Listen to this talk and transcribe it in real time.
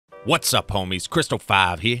What's up, homies?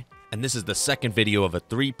 Crystal5 here, and this is the second video of a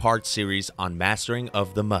 3-part series on mastering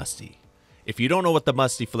of the Musty. If you don't know what the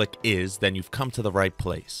Musty Flick is, then you've come to the right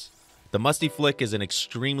place. The Musty Flick is an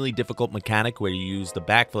extremely difficult mechanic where you use the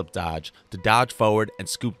backflip dodge to dodge forward and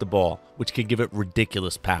scoop the ball, which can give it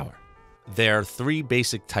ridiculous power. There are 3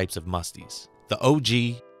 basic types of Musties: the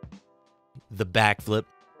OG, the backflip,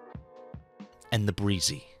 and the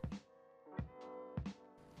breezy.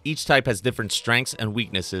 Each type has different strengths and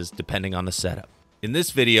weaknesses depending on the setup. In this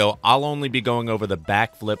video, I'll only be going over the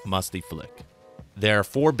Backflip Musty Flick. There are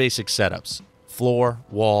 4 basic setups: floor,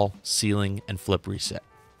 wall, ceiling, and flip reset.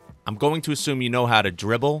 I'm going to assume you know how to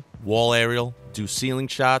dribble, wall aerial, do ceiling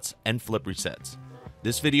shots, and flip resets.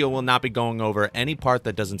 This video will not be going over any part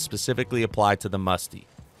that doesn't specifically apply to the Musty.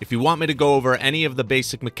 If you want me to go over any of the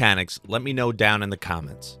basic mechanics, let me know down in the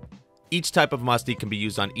comments. Each type of Musty can be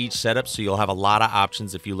used on each setup, so you'll have a lot of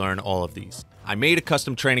options if you learn all of these. I made a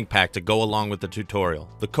custom training pack to go along with the tutorial.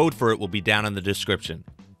 The code for it will be down in the description.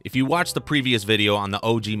 If you watched the previous video on the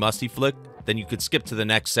OG Musty Flick, then you could skip to the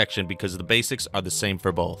next section because the basics are the same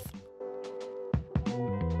for both.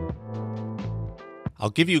 I'll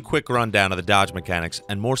give you a quick rundown of the dodge mechanics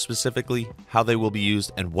and more specifically how they will be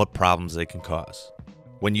used and what problems they can cause.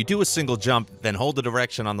 When you do a single jump, then hold the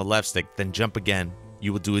direction on the left stick, then jump again,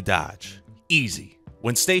 you will do a dodge. Easy.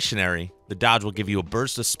 When stationary, the dodge will give you a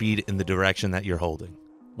burst of speed in the direction that you're holding.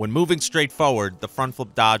 When moving straight forward, the front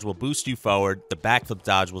flip dodge will boost you forward, the back flip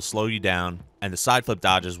dodge will slow you down, and the side flip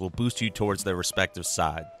dodges will boost you towards their respective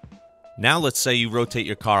side. Now let's say you rotate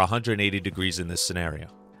your car 180 degrees in this scenario.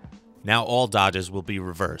 Now all dodges will be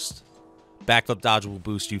reversed. Back flip dodge will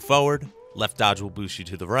boost you forward, left dodge will boost you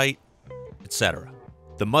to the right, etc.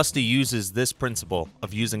 The Musty uses this principle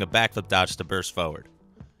of using a backflip dodge to burst forward.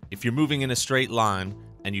 If you're moving in a straight line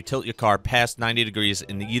and you tilt your car past 90 degrees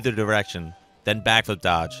in either direction, then backflip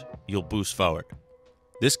dodge, you'll boost forward.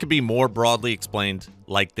 This could be more broadly explained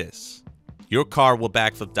like this. Your car will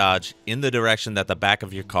backflip dodge in the direction that the back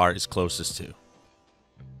of your car is closest to.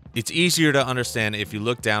 It's easier to understand if you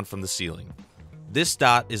look down from the ceiling. This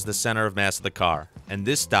dot is the center of mass of the car, and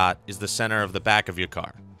this dot is the center of the back of your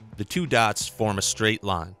car. The 2 dots form a straight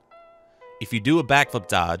line. If you do a backflip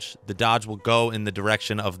dodge, the dodge will go in the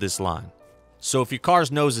direction of this line. So if your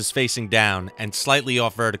car's nose is facing down and slightly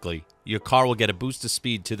off vertically, your car will get a boost of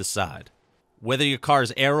speed to the side. Whether your car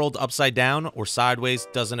is air-rolled upside down or sideways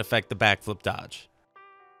doesn't affect the backflip dodge.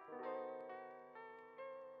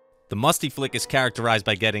 The Musty Flick is characterized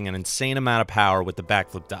by getting an insane amount of power with the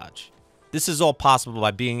backflip dodge. This is all possible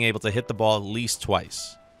by being able to hit the ball at least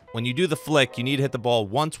twice. When you do the flick, you need to hit the ball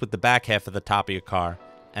once with the back half of the top of your car,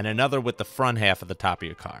 and another with the front half of the top of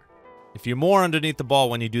your car. If you're more underneath the ball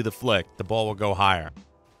when you do the flick, the ball will go higher.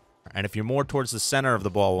 And if you're more towards the center of the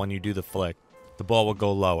ball when you do the flick, the ball will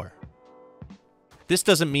go lower. This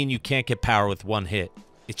doesn't mean you can't get power with one hit.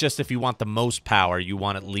 It's just if you want the most power, you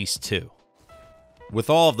want at least 2. With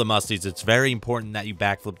all of the Musties, it's very important that you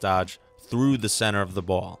backflip dodge through the center of the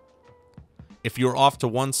ball. If you're off to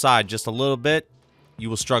one side just a little bit, you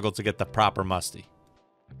will struggle to get the proper Musty.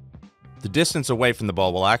 The distance away from the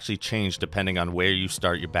ball will actually change depending on where you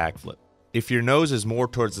start your backflip. If your nose is more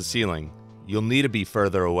towards the ceiling, you'll need to be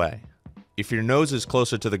further away. If your nose is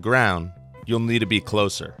closer to the ground, you'll need to be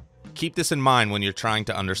closer. Keep this in mind when you're trying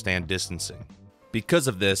to understand distancing. Because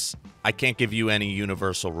of this, I can't give you any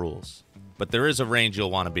universal rules, but there is a range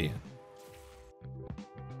you'll want to be in.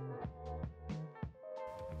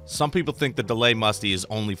 Some people think the delay Musty is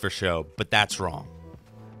only for show, but that's wrong.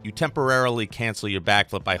 You temporarily cancel your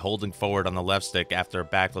backflip by holding forward on the left stick after a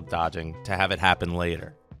backflip dodging to have it happen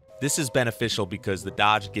later. This is beneficial because the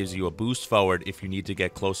dodge gives you a boost forward if you need to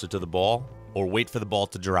get closer to the ball or wait for the ball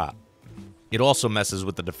to drop. It also messes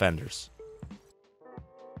with the defenders.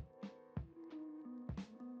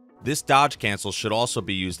 This dodge cancel should also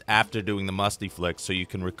be used after doing the Musty Flick so you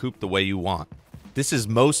can recoup the way you want. This is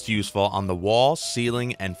most useful on the wall,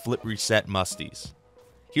 ceiling, and flip reset Musties.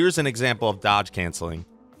 Here's an example of dodge canceling,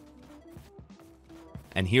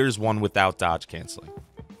 and here's one without dodge canceling.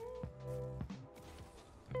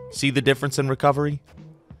 See the difference in recovery?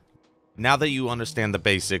 Now that you understand the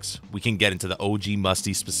basics, we can get into the OG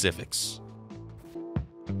Musty specifics.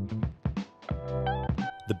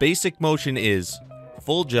 The basic motion is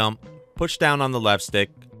full jump, push down on the left stick,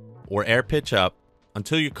 or air pitch up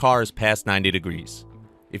until your car is past 90 degrees.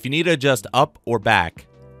 If you need to adjust up or back,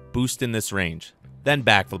 boost in this range, then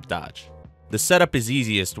backflip dodge. The setup is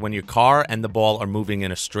easiest when your car and the ball are moving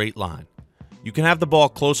in a straight line. You can have the ball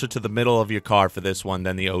closer to the middle of your car for this one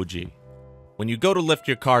than the OG. When you go to lift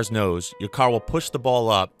your car's nose, your car will push the ball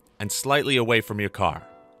up and slightly away from your car.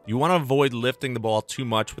 You want to avoid lifting the ball too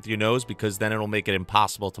much with your nose because then it'll make it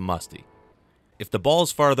impossible to musty. If the ball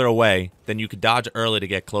is farther away, then you could dodge early to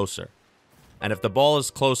get closer. And if the ball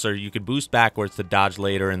is closer, you could boost backwards to dodge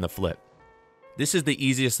later in the flip. This is the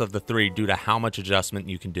easiest of the three due to how much adjustment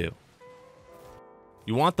you can do.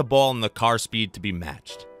 You want the ball and the car speed to be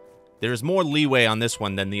matched. There is more leeway on this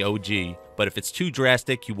one than the OG, but if it's too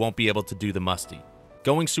drastic, you won't be able to do the musty.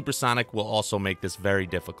 Going supersonic will also make this very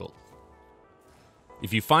difficult.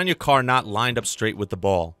 If you find your car not lined up straight with the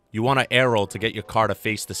ball, you want to air roll to get your car to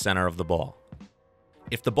face the center of the ball.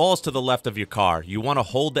 If the ball is to the left of your car, you want to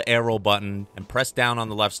hold the air roll button and press down on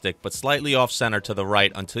the left stick but slightly off center to the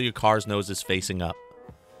right until your car's nose is facing up.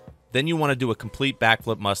 Then you want to do a complete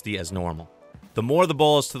backflip musty as normal. The more the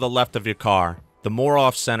ball is to the left of your car, the more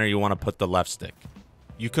off center you want to put the left stick.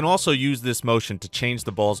 You can also use this motion to change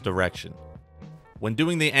the ball's direction. When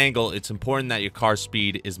doing the angle, it's important that your car's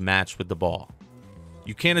speed is matched with the ball.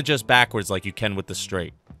 You can't adjust backwards like you can with the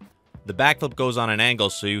straight. The backflip goes on an angle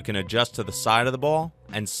so you can adjust to the side of the ball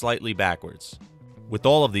and slightly backwards. With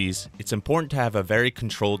all of these, it's important to have a very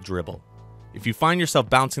controlled dribble. If you find yourself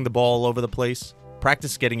bouncing the ball all over the place,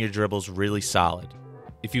 practice getting your dribbles really solid.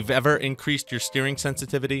 If you've ever increased your steering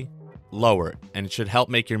sensitivity, lower it, and it should help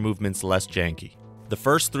make your movements less janky. The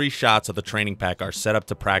first 3 shots of the training pack are set up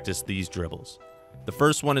to practice these dribbles. The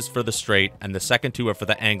first one is for the straight, and the second 2 are for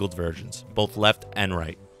the angled versions, both left and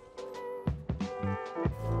right.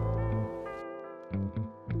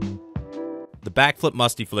 The backflip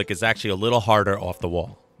musty flick is actually a little harder off the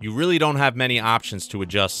wall. You really don't have many options to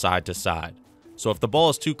adjust side to side. So if the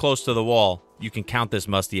ball is too close to the wall, you can count this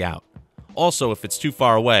musty out. Also, if it's too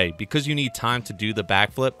far away, because you need time to do the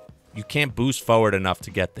backflip, you can't boost forward enough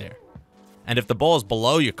to get there. And if the ball is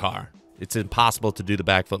below your car, it's impossible to do the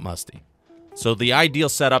backflip musty. So the ideal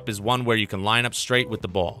setup is one where you can line up straight with the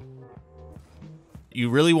ball. You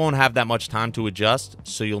really won't have that much time to adjust,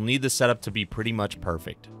 so you'll need the setup to be pretty much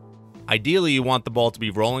perfect. Ideally, you want the ball to be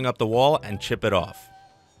rolling up the wall and chip it off.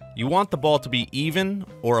 You want the ball to be even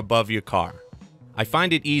or above your car. I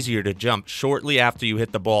find it easier to jump shortly after you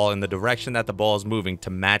hit the ball in the direction that the ball is moving to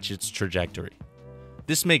match its trajectory.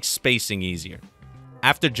 This makes spacing easier.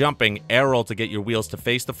 After jumping, air roll to get your wheels to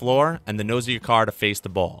face the floor and the nose of your car to face the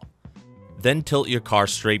ball. Then tilt your car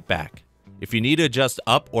straight back. If you need to adjust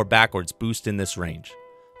up or backwards, boost in this range.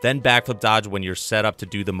 Then backflip dodge when you're set up to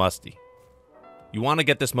do the musty. You want to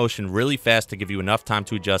get this motion really fast to give you enough time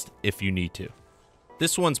to adjust if you need to.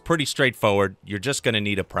 This one's pretty straightforward, you're just going to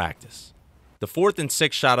need a practice. The 4th and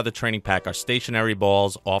 6th shot of the training pack are stationary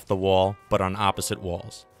balls off the wall, but on opposite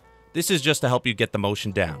walls. This is just to help you get the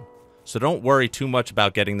motion down, so don't worry too much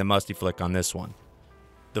about getting the musty flick on this one.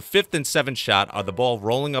 The 5th and 7th shot are the ball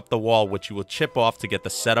rolling up the wall, which you will chip off to get the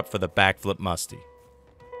setup for the backflip musty.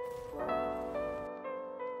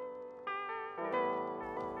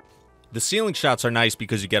 The ceiling shots are nice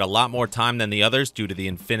because you get a lot more time than the others due to the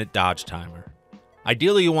infinite dodge timer.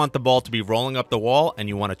 Ideally, you want the ball to be rolling up the wall and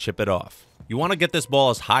you want to chip it off. You want to get this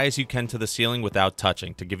ball as high as you can to the ceiling without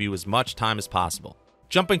touching to give you as much time as possible.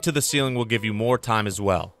 Jumping to the ceiling will give you more time as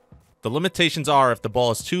well. The limitations are if the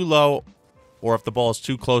ball is too low or if the ball is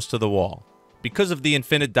too close to the wall. Because of the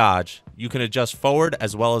infinite dodge, you can adjust forward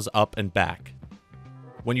as well as up and back.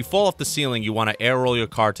 When you fall off the ceiling, you want to air roll your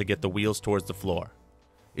car to get the wheels towards the floor.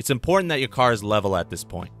 It's important that your car is level at this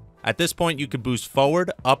point. At this point, you can boost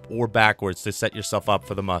forward, up, or backwards to set yourself up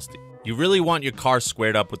for the musty. You really want your car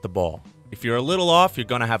squared up with the ball. If you're a little off, you're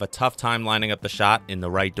going to have a tough time lining up the shot in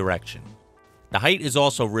the right direction. The height is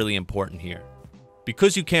also really important here.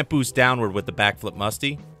 Because you can't boost downward with the backflip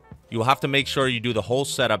musty, you will have to make sure you do the whole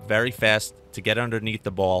setup very fast to get underneath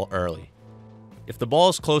the ball early. If the ball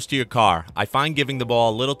is close to your car, I find giving the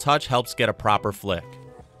ball a little touch helps get a proper flick.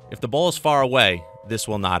 If the ball is far away, this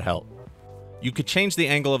will not help. You could change the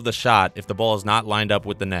angle of the shot if the ball is not lined up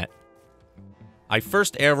with the net. I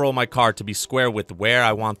first air roll my car to be square with where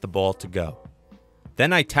I want the ball to go.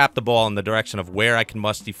 Then I tap the ball in the direction of where I can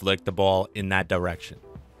musty flick the ball in that direction.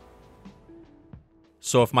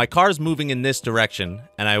 So if my car is moving in this direction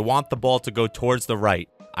and I want the ball to go towards the right,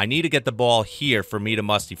 I need to get the ball here for me to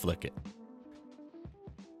musty flick it.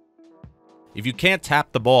 If you can't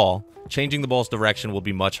tap the ball, changing the ball's direction will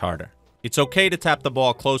be much harder. It's okay to tap the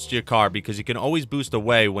ball close to your car because you can always boost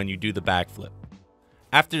away when you do the backflip.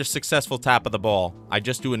 After a successful tap of the ball, I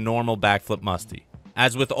just do a normal backflip musty.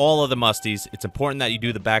 As with all of the musties, it's important that you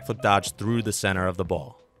do the backflip dodge through the center of the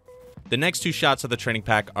ball. The next 2 shots of the training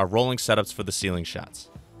pack are rolling setups for the ceiling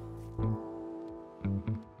shots.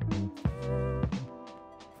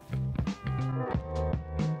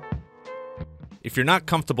 If you're not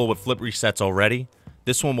comfortable with flip resets already,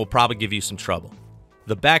 this one will probably give you some trouble.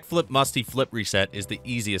 The Backflip Musty flip reset is the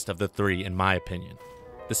easiest of the three in my opinion.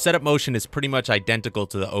 The setup motion is pretty much identical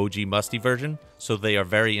to the OG Musty version, so they are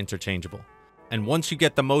very interchangeable. And once you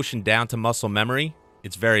get the motion down to muscle memory,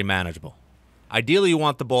 it's very manageable. Ideally, you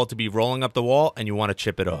want the ball to be rolling up the wall and you want to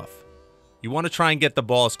chip it off. You want to try and get the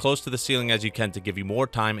ball as close to the ceiling as you can to give you more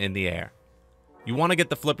time in the air. You want to get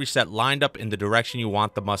the flip reset lined up in the direction you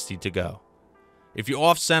want the Musty to go. If you're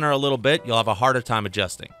off center a little bit, you'll have a harder time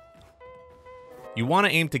adjusting. You want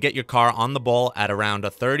to aim to get your car on the ball at around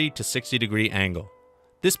a 30 to 60 degree angle.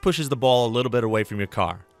 This pushes the ball a little bit away from your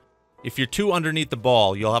car. If you're too underneath the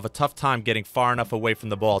ball, you'll have a tough time getting far enough away from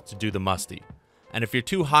the ball to do the Musty. And if you're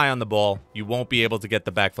too high on the ball, you won't be able to get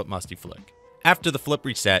the Backflip Musty flick. After the flip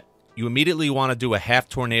reset, you immediately want to do a half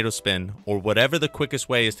tornado spin, or whatever the quickest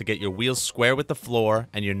way is to get your wheels square with the floor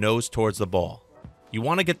and your nose towards the ball. You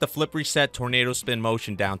want to get the flip reset tornado spin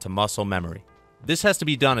motion down to muscle memory. This has to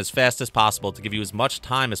be done as fast as possible to give you as much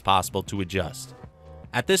time as possible to adjust.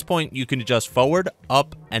 At this point, you can adjust forward,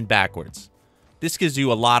 up, and backwards. This gives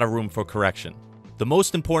you a lot of room for correction. The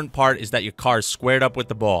most important part is that your car is squared up with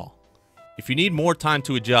the ball. If you need more time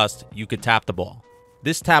to adjust, you could tap the ball.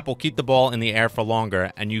 This tap will keep the ball in the air for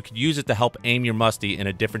longer, and you could use it to help aim your Musty in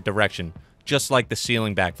a different direction, just like the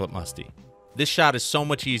ceiling Backflip Musty. This shot is so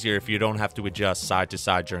much easier if you don't have to adjust side to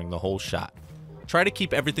side during the whole shot. Try to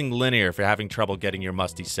keep everything linear if you're having trouble getting your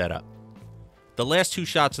Musty set up. The last two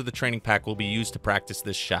shots of the training pack will be used to practice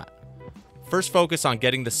this shot. First focus on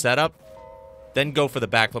getting the setup, then go for the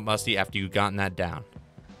Backflip Musty after you've gotten that down.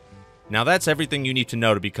 Now that's everything you need to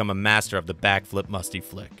know to become a master of the Backflip Musty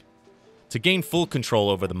flick. To gain full control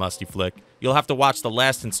over the Musty flick, you'll have to watch the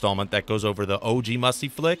last installment that goes over the OG Musty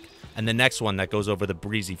flick and the next one that goes over the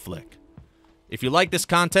breezy flick. If you like this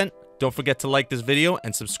content, don't forget to like this video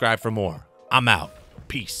and subscribe for more. I'm out.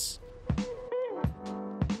 Peace.